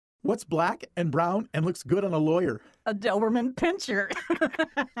What's black and brown and looks good on a lawyer? A Doberman Pinscher.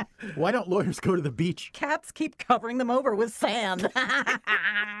 Why don't lawyers go to the beach? Cats keep covering them over with sand.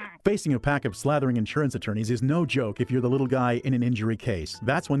 Facing a pack of slathering insurance attorneys is no joke if you're the little guy in an injury case.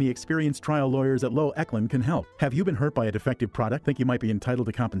 That's when the experienced trial lawyers at Lowe Eklund can help. Have you been hurt by a defective product? Think you might be entitled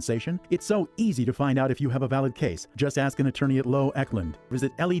to compensation? It's so easy to find out if you have a valid case. Just ask an attorney at Lowe Eklund.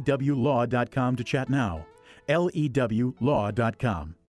 Visit lewlaw.com to chat now. lewlaw.com.